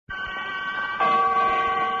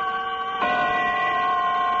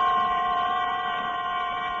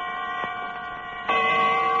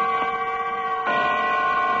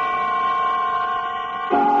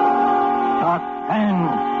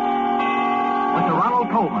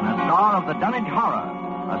Coleman, a star of the Dunwich Horror,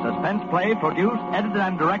 a suspense play produced, edited,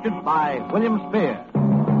 and directed by William Spear.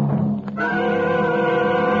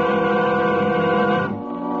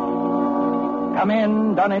 Come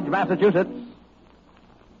in, Dunwich, Massachusetts.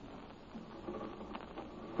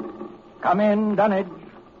 Come in, Dunwich.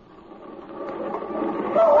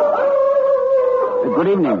 Good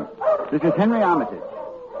evening. This is Henry Armitage.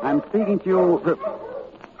 I'm speaking to you...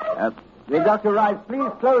 Dr. Rice, please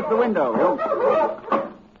close the window.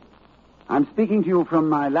 I'm speaking to you from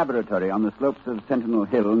my laboratory on the slopes of Sentinel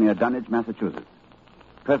Hill near Dunwich, Massachusetts.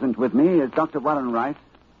 Present with me is Dr. Warren Rice,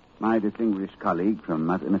 my distinguished colleague from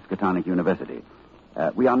Miskatonic University.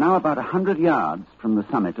 We are now about 100 yards from the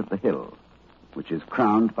summit of the hill, which is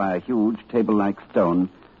crowned by a huge table-like stone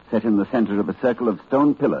set in the center of a circle of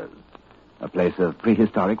stone pillars, a place of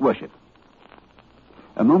prehistoric worship.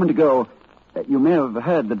 A moment ago, you may have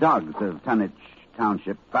heard the dogs of Dunwich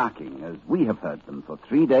Township barking, as we have heard them for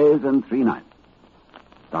 3 days and 3 nights.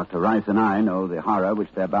 Dr. Rice and I know the horror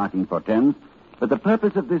which their barking portends, but the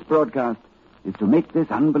purpose of this broadcast is to make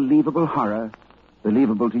this unbelievable horror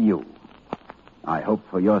believable to you. I hope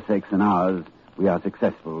for your sakes and ours we are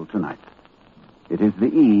successful tonight. It is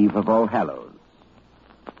the eve of All Hallows.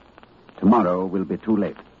 Tomorrow will be too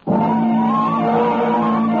late.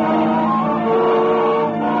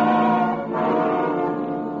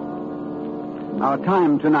 Our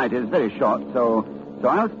time tonight is very short, so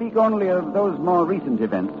I'll speak only of those more recent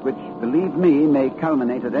events which, believe me, may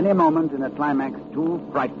culminate at any moment in a climax too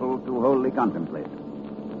frightful to wholly contemplate.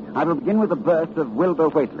 I will begin with the birth of Wilbur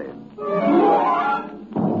Whately.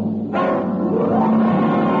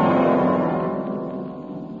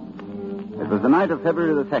 It was the night of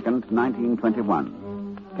February the 2nd,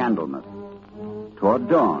 1921, Candlemas. Toward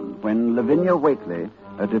dawn, when Lavinia Whately,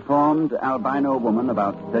 a deformed albino woman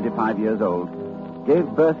about 35 years old, gave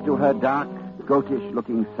birth to her dark,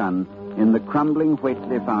 goatish-looking son in the crumbling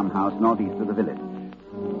Whately farmhouse northeast of the village.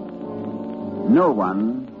 No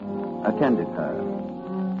one attended her.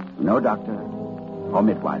 No doctor or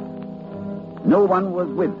midwife. No one was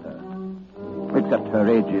with her, except her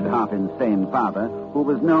aged, half-insane father, who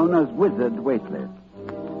was known as Wizard Whately.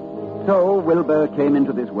 So Wilbur came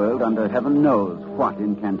into this world under heaven knows what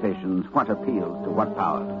incantations, what appeals to what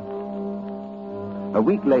powers. A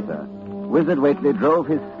week later, Wizard Whately drove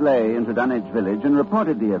his sleigh into Dunwich village and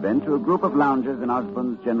reported the event to a group of loungers in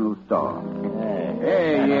Osborne's general store.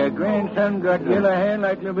 Hey, your grandson got yellow hair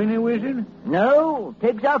like Lavinia, Wizard? No,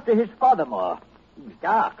 takes after his father more. He's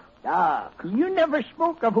dark. You never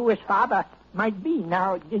spoke of who his father might be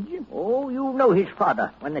now, did you? Oh, you know his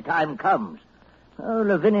father when the time comes. Oh,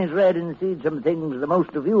 Lavinia's read and seen some things the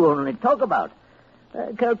most of you only talk about.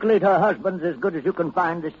 Calculate her husband's as good as you can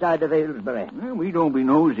find this side of Aylesbury. Well, we don't be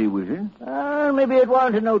nosy, Wizard. Maybe it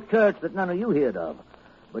wasn't no church that none of you heard of.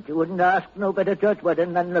 But you wouldn't ask no better church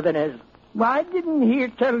wedding than Lavinia's. Well, I didn't hear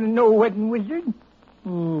tell of no wedding, Wizard.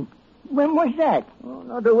 When was that? Oh,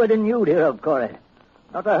 not a wedding you'd hear of, Corey.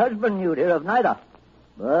 Not a husband you'd hear of, neither.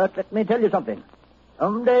 But let me tell you something.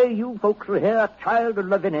 Someday you folks will hear a child of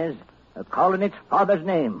Lavinia's calling its father's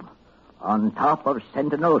name on top of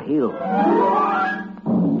Sentinel Hill.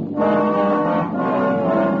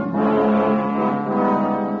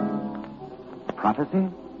 Prophecy?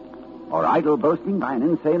 Or idle boasting by an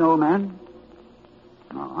insane old man?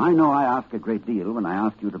 No, I know I ask a great deal when I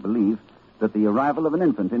ask you to believe that the arrival of an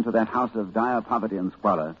infant into that house of dire poverty and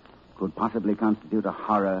squalor could possibly constitute a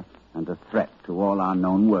horror and a threat to all our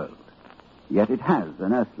known world. Yet it has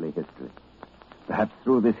an earthly history. Perhaps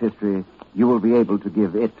through this history you will be able to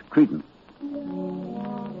give it credence.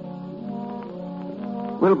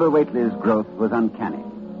 Wilbur Whately's growth was uncanny.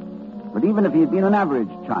 But even if he had been an average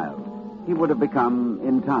child, he would have become,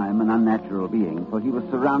 in time, an unnatural being, for he was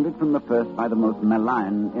surrounded from the first by the most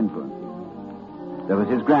malign influences. There was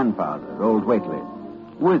his grandfather, old Whately,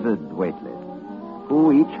 Wizard Whately,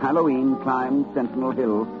 who each Halloween climbed Sentinel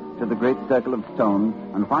Hill to the great circle of stone,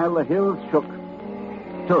 and while the hills shook,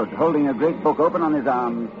 stood holding a great book open on his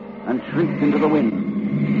arms and shrieked into the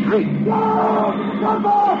wind. Shrieked.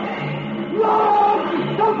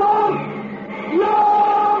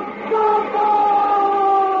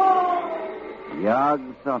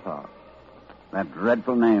 Yog-Sothoth. That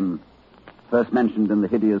dreadful name, first mentioned in the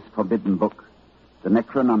hideous forbidden book, the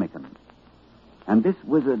Necronomicon. And this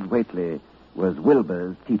Wizard Whately was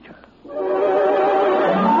Wilbur's teacher.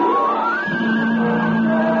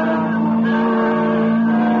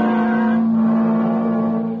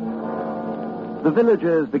 The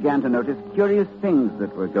villagers began to notice curious things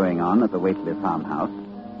that were going on at the Whately farmhouse.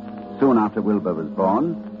 Soon after Wilbur was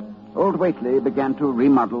born, old Whately began to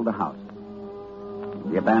remodel the house.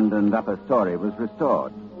 The abandoned upper story was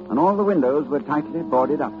restored, and all the windows were tightly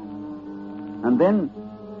boarded up. And then,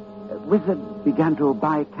 Wizard began to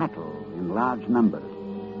buy cattle in large numbers,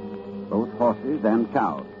 both horses and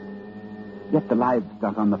cows. Yet the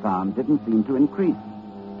livestock on the farm didn't seem to increase.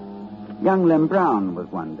 Young Lem Brown was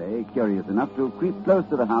one day curious enough to creep close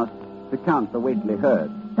to the house to count the Waitley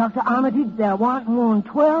herd. Dr. Armitage, there wasn't more than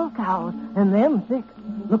 12 cows, and them sick.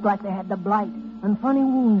 Looked like they had the blight and funny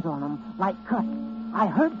wounds on them, like cuts. I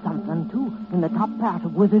heard something, too, in the top part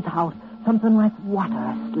of Wizard's house. Something like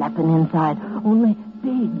water slapping inside, only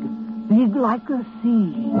big like a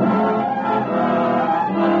sea.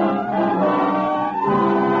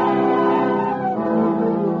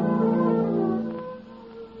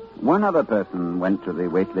 One other person went to the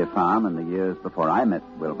Waitley farm in the years before I met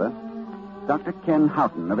Wilbur. Dr. Ken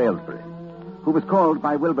Houghton of Aylesbury, who was called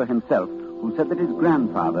by Wilbur himself, who said that his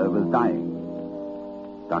grandfather was dying.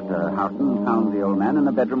 Dr. Houghton found the old man in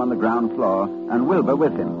a bedroom on the ground floor, and Wilbur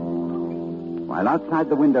with him. While outside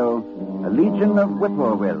the window, a legion of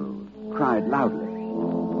whippoorwills cried loudly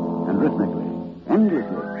and rhythmically,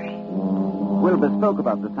 endlessly. Wilbur spoke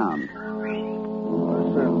about the sound.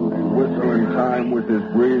 Listen, he's whistling time with his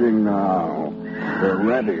breathing now. They're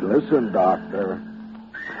ready. Listen, Doctor.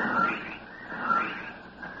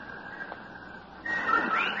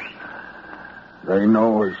 They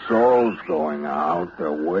know his soul's going out.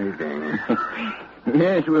 They're waiting.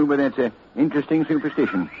 Yes, Wilbur, that's an interesting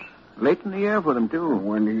superstition. Late in the year for them, too.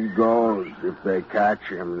 When he goes, if they catch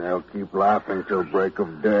him, they'll keep laughing till break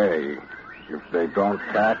of day. If they don't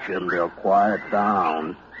catch him, they'll quiet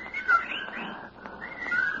down.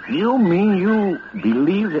 You mean you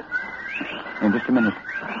believe that... Just a minute.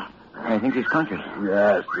 I think he's conscious.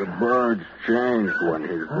 Yes, the birds changed when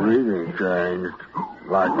his breathing changed.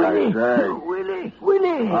 Like I say.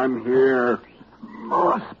 Willie! I'm here.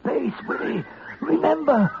 More space, Willie.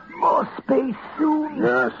 Remember, more space soon.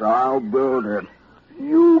 Yes, I'll build it.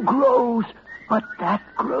 You grows, but that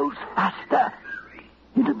grows faster.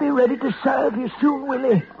 It'll be ready to serve you soon,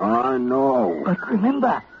 Willie. I know. But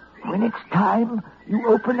remember, when it's time, you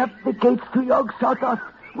open up the gates to Yog-Sothoth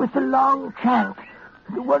with the long chant,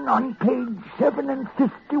 the one on page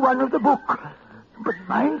 751 of the book. But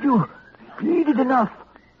mind you, feed it enough,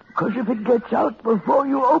 because if it gets out before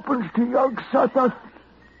you opens to Yog-Sothoth,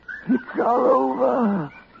 it's all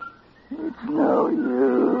over. It's no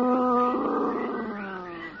use.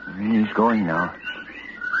 He's going now.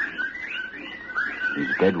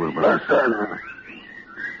 He's dead, Wilbur. Listen.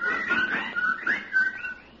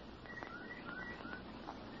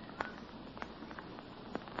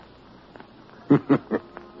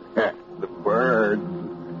 The birds,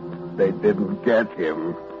 they didn't get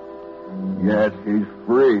him. Yes, he's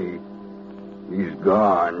free. He's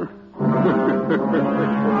gone.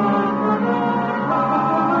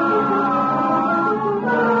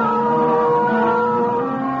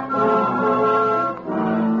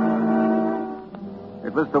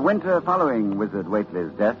 It was the winter following Wizard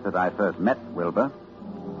Waitley's death that I first met Wilbur.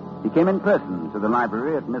 He came in person to the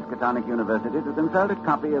library at Miskatonic University to consult a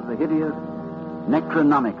copy of the hideous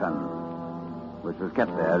Necronomicon, which was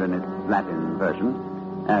kept there in its Latin version,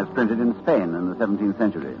 as printed in Spain in the 17th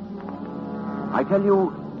century. I tell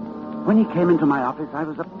you, when he came into my office, I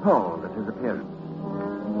was appalled at his appearance.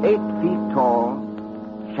 8 feet tall,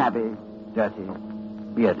 shabby, dirty,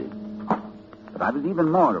 bearded. But I was even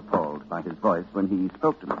more appalled by his voice when he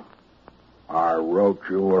spoke to me. I wrote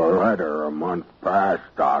you a letter a month past,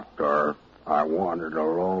 Doctor. I wanted a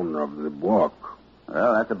loan of the book.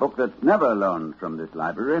 Well, that's a book that's never loaned from this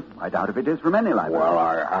library. I doubt if it is from any library. Well,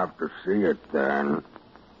 I have to see it then.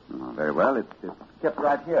 Oh, very well. It's kept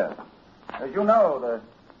right here. As you know,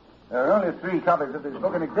 there are only 3 copies of this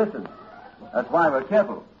book in existence. That's why we're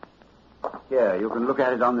careful. Here, you can look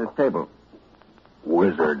at it on this table.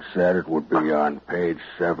 Wizard said it would be on page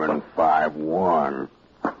 751.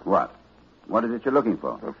 What? What is it you're looking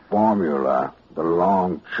for? The formula, the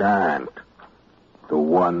long chant, the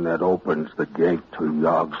one that opens the gate to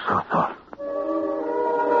Yog-Sothoth.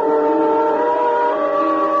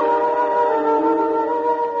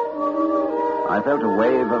 I felt a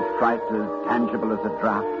wave of fright as tangible as a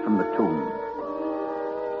draft from the tomb.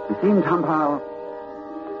 It seemed somehow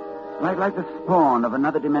like the spawn of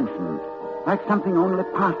another dimension, like something only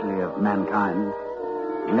partly of mankind,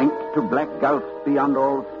 linked to black gulfs beyond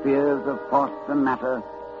all spheres of force and matter,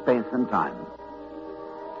 space and time.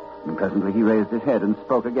 And presently he raised his head and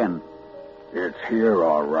spoke again. It's here,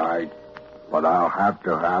 all right, but I'll have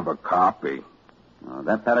to have a copy.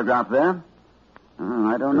 That paragraph there?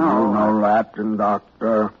 I don't know. You know Latin,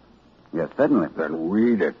 Doctor? Yes, certainly. Then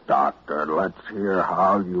read it, Doctor. Let's hear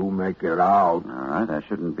how you make it out. All right, that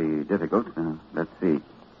shouldn't be difficult. Let's see.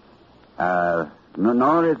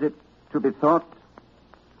 Nor is it to be thought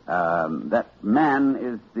that man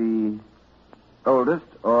is the oldest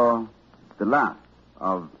or the last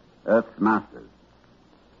of Earth's masters.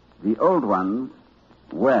 The old ones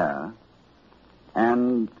were,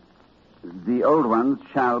 and the old ones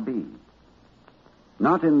shall be.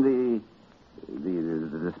 Not in the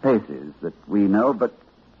spaces that we know, but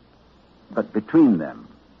between them.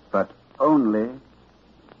 But only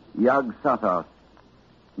Yog-Sothoth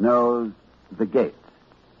knows the gate.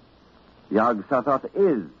 Yog-Sothoth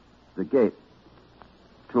is the gate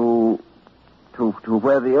to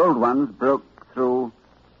where the old ones broke through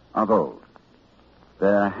of old.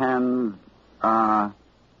 Their hands are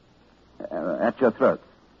at your throats,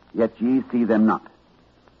 yet ye see them not.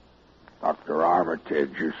 Dr.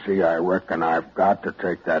 Armitage, you see, I reckon I've got to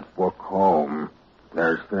take that book home.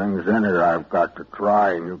 There's things in it I've got to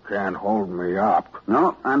try, and you can't hold me up.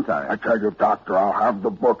 No, I'm sorry. I tell you, Doctor, I'll have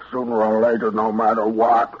the book sooner or later, no matter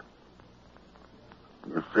what.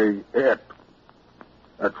 You see,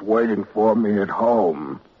 that's waiting for me at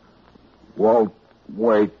home won't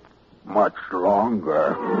wait much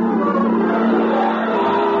longer.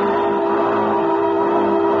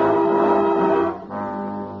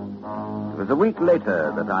 It was a week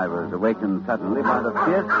later that I was awakened suddenly by the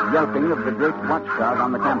fierce yelping of the great watchdog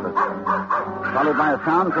on the campus, followed by a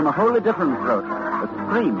sound from a wholly different throat, a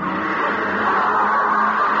scream.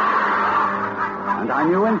 And I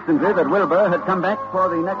knew instantly that Wilbur had come back for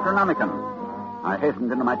the Necronomicon. I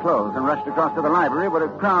hastened into my clothes and rushed across to the library where a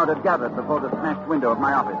crowd had gathered before the smashed window of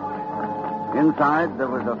my office. Inside, there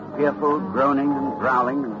was a fearful groaning and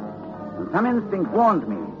growling, and some instinct warned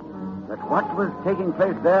me that what was taking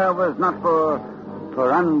place there was not for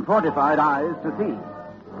unfortified eyes to see.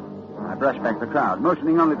 I brushed back the crowd,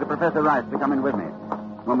 motioning only to Professor Rice to come in with me.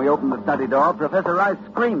 When we opened the study door, Professor Rice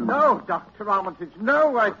screamed. No, Dr. Armitage,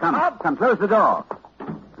 no, I can't. Come, close the door.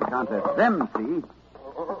 I can't let them see.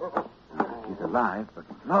 He's alive, but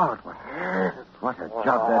Lord, what a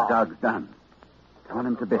job that dog's done. Torn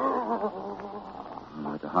him to bits.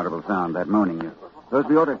 Oh, it's a horrible sound, that moaning. Suppose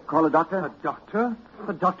we ought to call a doctor? A doctor?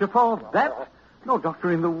 A doctor for that? No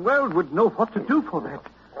doctor in the world would know what to do for that.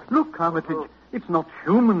 Look, Armitage, it's not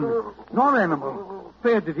human, nor animal.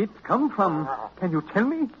 Where did it come from? Can you tell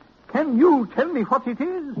me? Can you tell me what it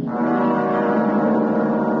is?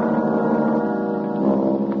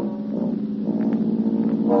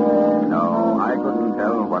 No, I couldn't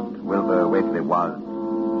tell what Wilbur Whately was.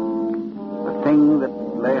 The thing that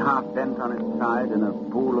lay half bent on its side in a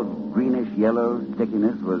pool of greenish-yellow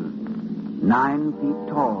stickiness was 9 feet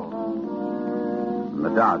tall. And the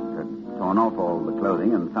dog had torn off all the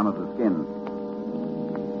clothing and some of the skin.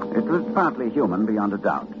 It was partly human, beyond a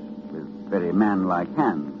doubt, with very man-like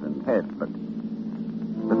hands and head, but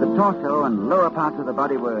the torso and lower parts of the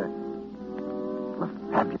body were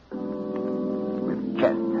fabulous. Its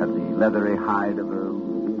chest had the leathery hide of a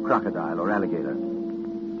crocodile or alligator.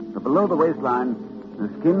 But below the waistline, the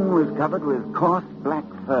skin was covered with coarse black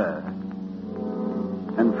fur.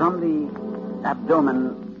 And from the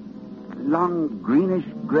abdomen, long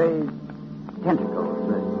greenish-gray tentacles.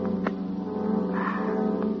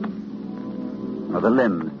 The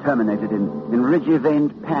limbs terminated in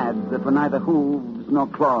ridgy-veined pads that were neither hooves nor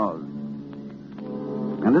claws.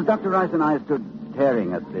 And as Dr. Rice and I stood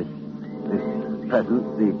staring at this presence,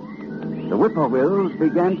 the whippoorwills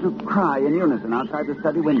began to cry in unison outside the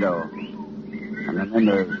study window. And then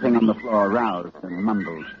the thing on the floor roused and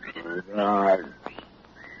mumbled. God.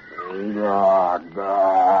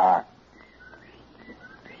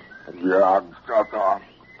 Yog-Sothoth.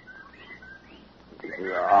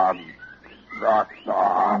 Yog-Sothoth.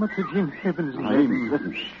 Armitage, in heaven's name.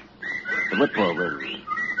 Listen. The whippoorwills.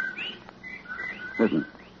 Listen.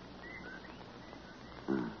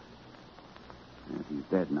 He's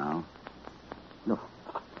dead now. Look,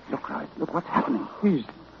 Rice. Look what's happening. He's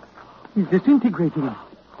disintegrating. Of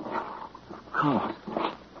course.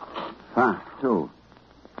 Fast, too.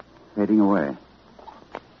 Fading away.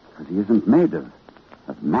 Because he isn't made of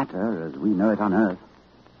matter as we know it on Earth.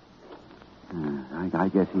 I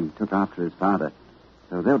guess he took after his father.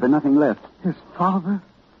 So there'll be nothing left. His father?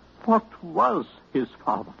 What was his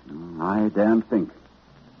father? I daren't think.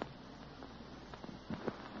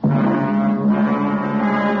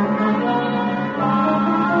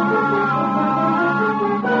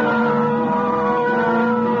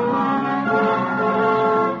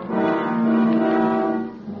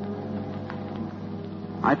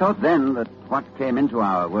 I thought then that what came into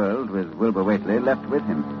our world with Wilbur Whately left with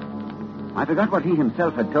him. I forgot what he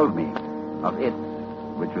himself had told me. of it,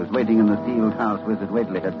 which was waiting in the sealed house Wizard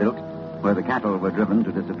Whately had built, where the cattle were driven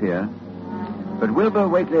to disappear. But Wilbur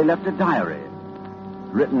Whately left a diary,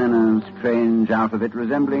 written in a strange alphabet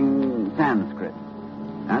resembling Sanskrit.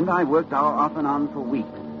 And I worked off and on for weeks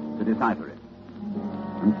to decipher it.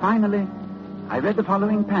 And finally, I read the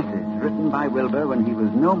following passage written by Wilbur when he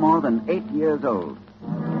was no more than 8 years old.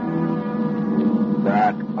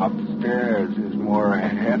 That upstairs is more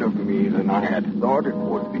ahead of me than I had thought it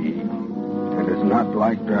would be. It is not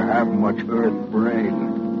like to have much earth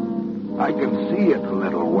brain. I can see it a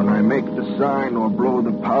little when I make the sign or blow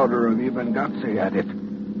the powder of Ibengatse at it.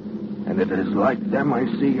 And it is like them I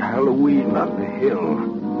see Halloween on the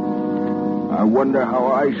hill. I wonder how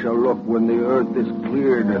I shall look when the earth is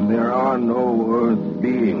cleared and there are no earth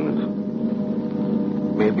beings.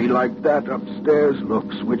 Maybe like that upstairs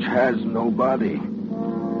looks, which has no body,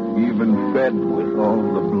 even fed with all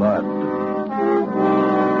the blood.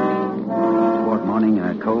 Toward morning, in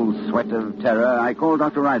a cold sweat of terror, I called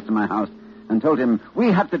Dr. Rice to my house and told him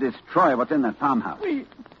we have to destroy what's in that farmhouse.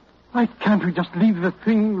 Why can't we just leave the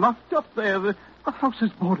thing locked up there? The house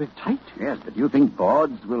is boarded tight. Yes, but you think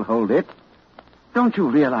boards will hold it? Don't you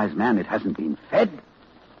realize, man, it hasn't been fed?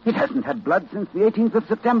 It hasn't had blood since the 18th of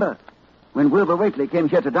September, when Wilbur Whately came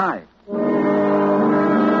here to die.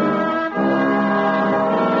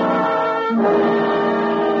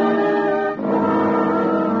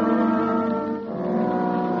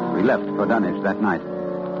 We left for Dunwich that night,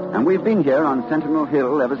 and we've been here on Sentinel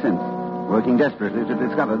Hill ever since, working desperately to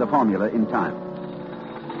discover the formula in time.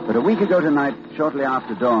 But a week ago tonight, shortly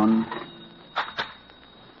after dawn...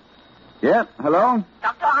 Yeah, hello?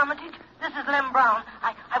 Dr. Armitage, this is Lem Brown.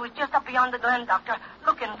 I was just up beyond the glen, Doctor,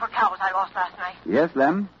 looking for cows I lost last night. Yes,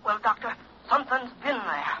 Lem? Well, Doctor, something's been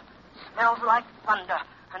there. Smells like thunder,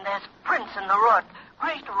 and there's prints in the road.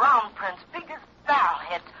 Great round prints, big as barrel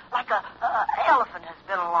heads, like a elephant has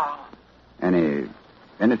been along.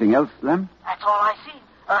 Anything else, Lem? That's all I see.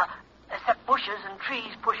 Except bushes and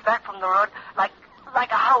trees pushed back from the road, like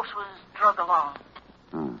a house was drug along.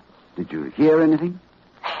 Oh. Did you hear anything?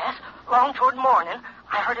 Yes, long toward morning,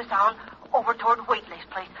 I heard a sound over toward Whately's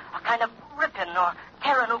place, a kind of ripping or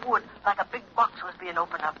tearing of wood, like a big box was being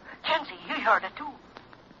opened up. Chansey, you heard it too.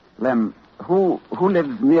 Lem, who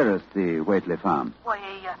lives nearest the Whately farm? Why,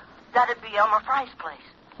 that'd be Elmer Fry's place.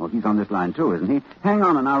 Oh, he's on this line too, isn't he? Hang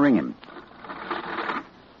on and I'll ring him.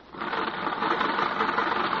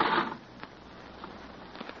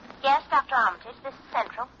 Yes, Dr. Armitage, this is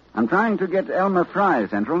Central. I'm trying to get Elmer Fry,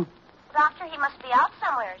 Central. Doctor, he must be out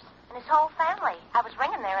somewheres, and his whole family. I was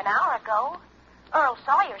ringing there an hour ago. Earl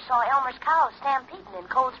Sawyer saw Elmer's cows stampeding in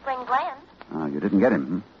Cold Spring Glen. Oh, you didn't get him,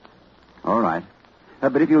 hmm? All right.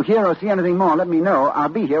 But if you hear or see anything more, let me know. I'll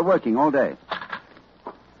be here working all day.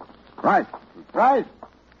 Rice!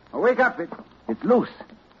 Oh, wake up. It's loose.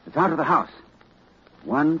 It's out of the house.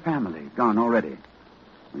 One family gone already.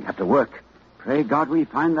 We have to work. Pray God we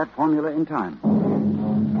find that formula in time.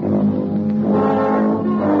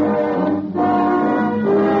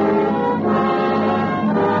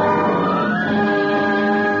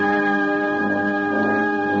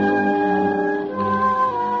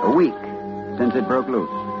 A week since it broke loose.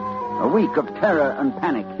 A week of terror and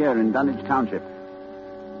panic here in Dunwich Township.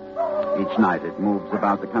 Each night it moves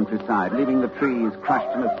about the countryside, leaving the trees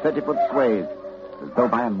crushed in a 30-foot swathe, as though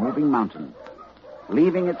by a moving mountain,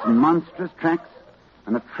 leaving its monstrous tracks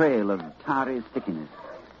and a trail of tarry stickiness,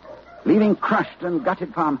 leaving crushed and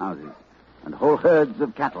gutted farmhouses and whole herds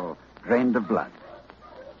of cattle drained of blood.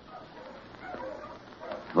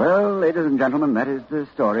 Well, ladies and gentlemen, that is the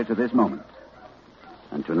story to this moment.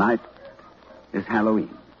 And tonight is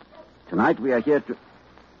Halloween. Tonight we are here to...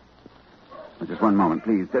 Just one moment,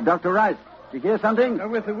 please. Dr. Rice, did you hear something?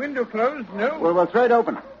 With the window closed, no. Well, we'll throw it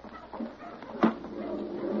open.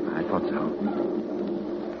 I thought so.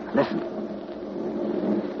 Listen.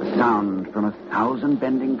 The sound from 1,000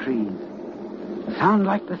 bending trees. A sound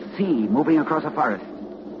like the sea moving across a forest.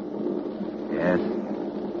 Yes,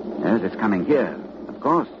 it's coming here, of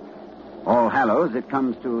course. All Hallows, it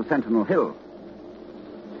comes to Sentinel Hill.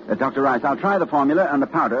 Dr. Rice, I'll try the formula and the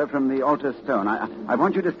powder from the altar stone. I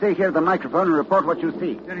want you to stay here at the microphone and report what you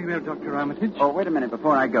see. Very well, Dr. Armitage. Oh, wait a minute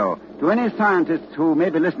before I go. To any scientists who may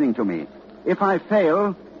be listening to me, if I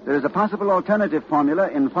fail, there is a possible alternative formula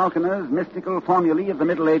in Falconer's Mystical Formulae of the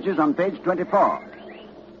Middle Ages on page 24.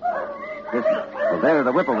 Listen. Well, there are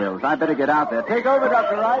the whippoorwills. I better get out there. Take over,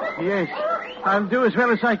 Dr. Rice. Yes. I'll do as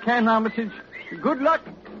well as I can, Armitage. Good luck.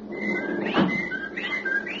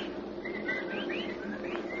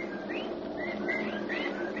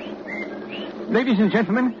 Ladies and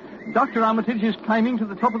gentlemen, Dr. Armitage is climbing to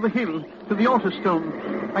the top of the hill, to the altar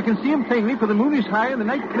stone. I can see him plainly, for the moon is high and the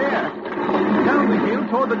night clear. Down the hill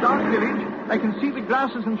toward the dark village, I can see the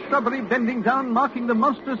grasses and shrubbery bending down, marking the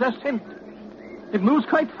monster's ascent. It moves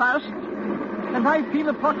quite fast, and I feel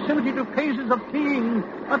the proximity to phases of being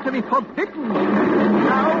utterly forbidden.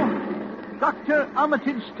 Now, Dr.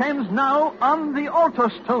 Armitage stands now on the altar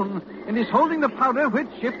stone and is holding the powder which,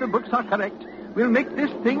 if the books are correct, will make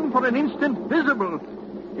this thing for an instant visible.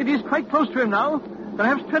 It is quite close to him now,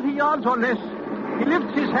 perhaps 20 yards or less. He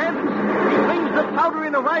lifts his hands. He flings the powder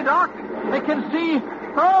in a wide arc. I can see...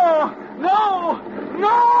 Oh, no!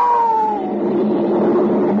 No!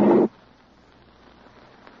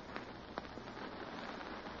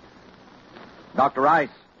 Dr. Rice.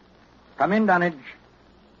 Come in, Dunwich.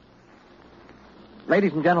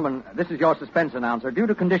 Ladies and gentlemen, this is your suspense announcer. Due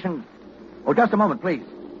to conditions... Oh, just a moment, please.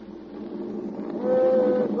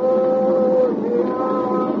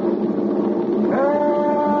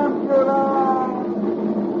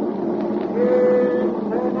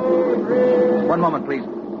 One moment, please.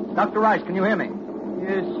 Dr. Rice, can you hear me?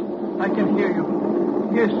 Yes, I can hear you.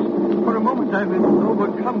 Yes, for a moment I was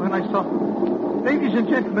overcome when I saw... Ladies and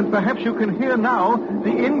gentlemen, perhaps you can hear now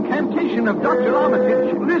the incantation of Dr.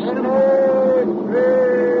 Armitage. Listen.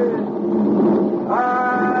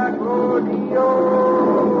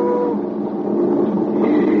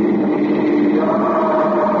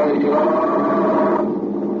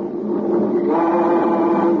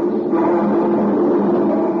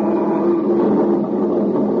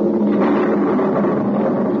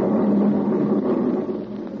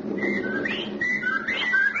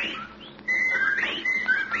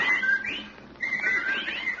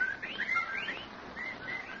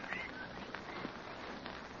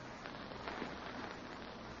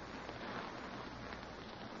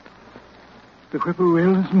 The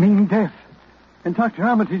whippoorwills mean death. And Dr.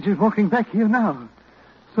 Armitage is walking back here now.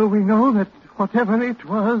 So we know that whatever it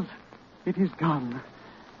was, it is gone.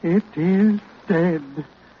 It is dead.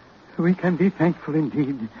 We can be thankful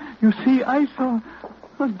indeed. You see, I saw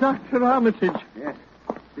Dr. Armitage. Yes.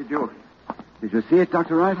 Did you see it,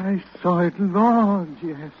 Dr. Rice? I saw it, Lord,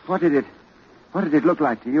 yes. What did it look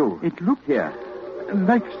like to you? It looked here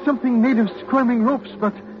like something made of squirming ropes,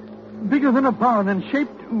 but bigger than a barn and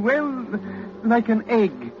shaped, well, like an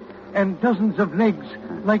egg, and dozens of legs,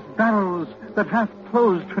 like barrels that half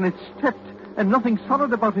closed when it stepped, and nothing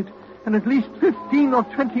solid about it, and at least 15 or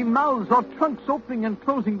 20 mouths or trunks opening and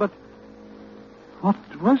closing, but what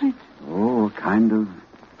was it? Oh,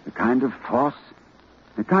 the kind of force.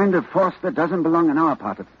 The kind of force that doesn't belong in our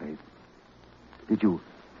part of space. Did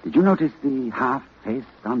you notice the half face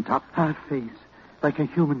on top? Half face, like a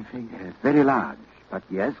human face. Yes, very large, but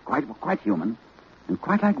yes, quite human. And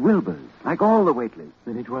quite like Wilbur's, like all the Whateleys.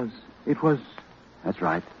 Then it was... That's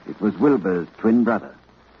right. It was Wilbur's twin brother.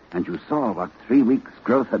 And you saw what 3 weeks'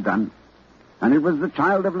 growth had done. And it was the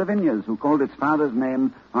child of Lavinia's who called its father's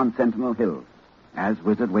name on Sentinel Hill, as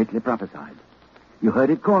Wizard Whately prophesied. You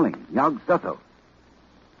heard it calling, Yog Sotho.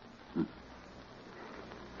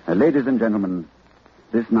 Ladies and gentlemen,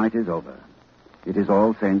 this night is over. It is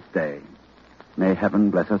All Saints' Day. May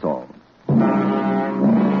heaven bless us all.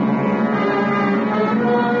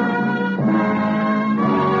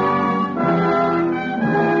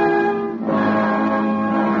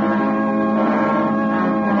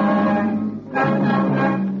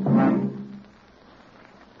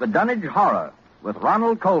 The Dunwich Horror, with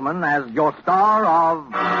Ronald Colman as your star of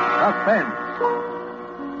Suspense.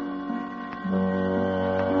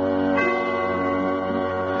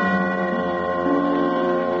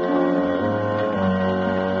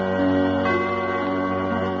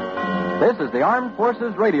 This is the Armed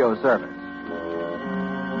Forces Radio Service.